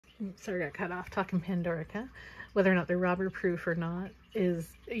sorry, I got cut off talking Pandorica. Whether or not they're robber proof or not is,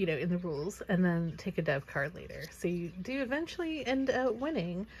 you know, in the rules, and then take a dev card later. So you do eventually end up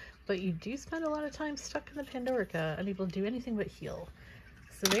winning, but you do spend a lot of time stuck in the Pandorica, unable to do anything but heal.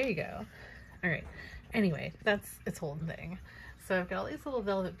 So there you go. All right. Anyway, that's its whole thing. So I've got all these little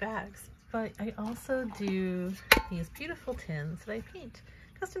velvet bags, but I also do these beautiful tins that I paint.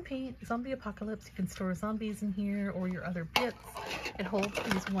 Custom paint, zombie apocalypse. You can store zombies in here or your other bits. It holds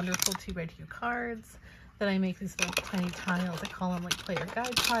these wonderful 2x2 cards that I make these little tiny tiles. I call them like player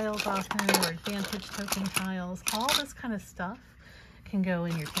guide tiles often, or advantage token tiles. All this kind of stuff can go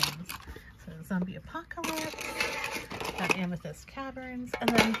in your tins. So zombie apocalypse, got amethyst caverns, and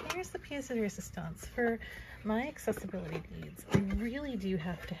then here's the pièce de résistance. For my accessibility needs, I really do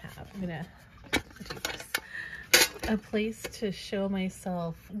have to have, I'm gonna do this, a place to show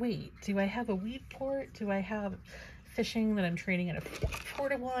myself, wait, do I have a weed port? Do I have fishing that I'm trading at a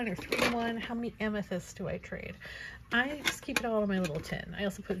 4-to-1 or 3-to-1? How many amethysts do I trade? I just keep it all in my little tin. I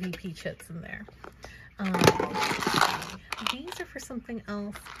also put VP chits in there. These are for something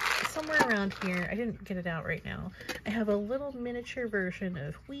else somewhere around here. I didn't get it out right now. I have a little miniature version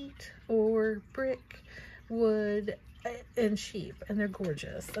of wheat or brick, wood, and sheep, and they're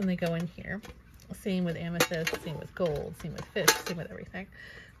gorgeous, and they go in here. Same with amethyst, same with gold, same with fish, same with everything.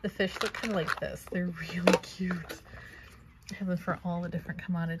 The fish look kind of like this. They're really cute. I have them for all the different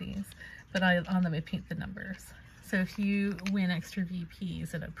commodities, but on them I paint the numbers. So if you win extra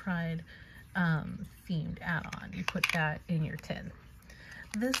VPs at a Pride themed add-on, you put that in your tin.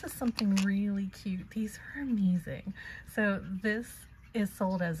 This is something really cute. These are amazing. So this is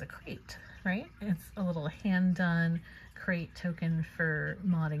sold as a crate, right? It's a little hand-done crate token for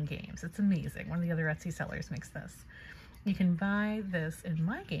modding games. It's amazing. One of the other Etsy sellers makes this. You can buy this in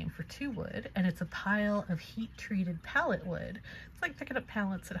my game for 2 wood, and it's a pile of heat-treated pallet wood. It's like picking up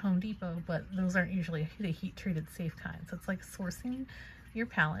pallets at Home Depot, but those aren't usually the heat-treated safe kind. So it's like sourcing your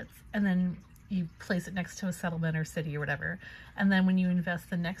pallets, and then you place it next to a settlement or city or whatever. And then when you invest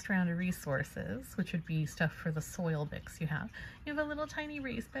the next round of resources, which would be stuff for the soil mix you have a little tiny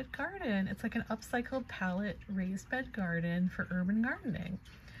raised bed garden. It's like an upcycled pallet raised bed garden for urban gardening.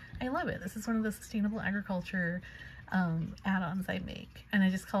 I love it. This is one of the sustainable agriculture add-ons I make, and I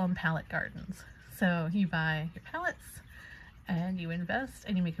just call them pallet gardens. So you buy your pallets and you invest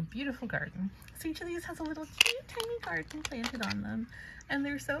and you make a beautiful garden. So each of these has a little cute tiny garden planted on them, and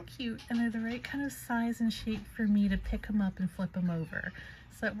they're so cute, and they're the right kind of size and shape for me to pick them up and flip them over.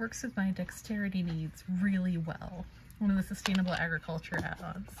 So that works with my dexterity needs really well. One of the sustainable agriculture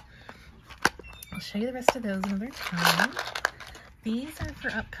add-ons. I'll show you the rest of those another time. These are for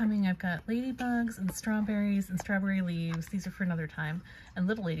upcoming. I've got ladybugs and strawberries and strawberry leaves. These are for another time. And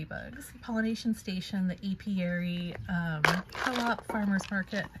little ladybugs. Pollination Station, the apiary, co-op, farmer's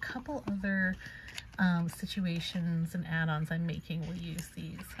market, a couple other situations and add-ons I'm making will use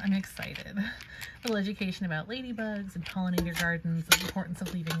these. I'm excited. A little education about ladybugs and pollinator gardens, the importance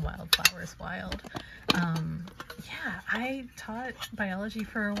of leaving wildflowers wild. Yeah, I taught biology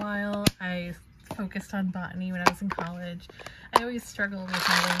for a while. I focused on botany when I was in college. I always struggled with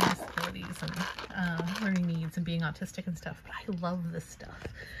my learning disabilities and learning needs and being autistic and stuff, but I love this stuff.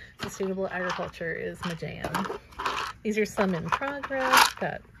 Sustainable agriculture is my jam. These are some in progress.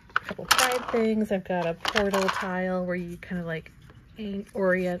 Got a couple pride things. I've got a portal tile where you kind of like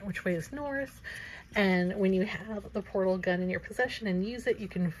orient which way is north, and when you have the portal gun in your possession and use it, you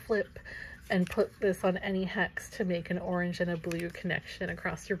can flip and put this on any hex to make an orange and a blue connection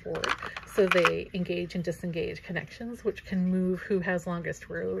across your board. So they engage and disengage connections, which can move who has longest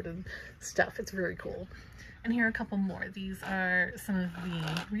road and stuff. It's very cool. And here are a couple more. These are some of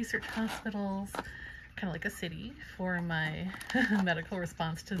the research hospitals, kind of like a city for my medical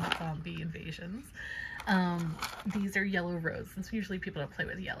response to zombie invasions. These are yellow roads, since usually people don't play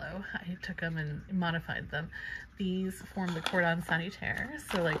with yellow. I took them and modified them. These form the cordon sanitaire,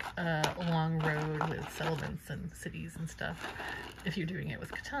 so like a long road with settlements and cities and stuff, if you're doing it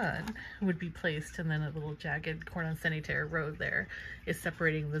with Catan, would be placed, and then a little jagged cordon sanitaire road there is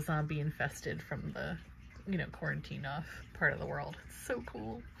separating the zombie infested from the, you know, quarantine off part of the world. It's so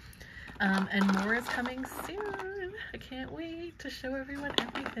cool. And more is coming soon. I can't wait to show everyone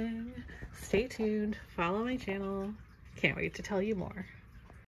everything. Stay tuned, follow my channel. Can't wait to tell you more.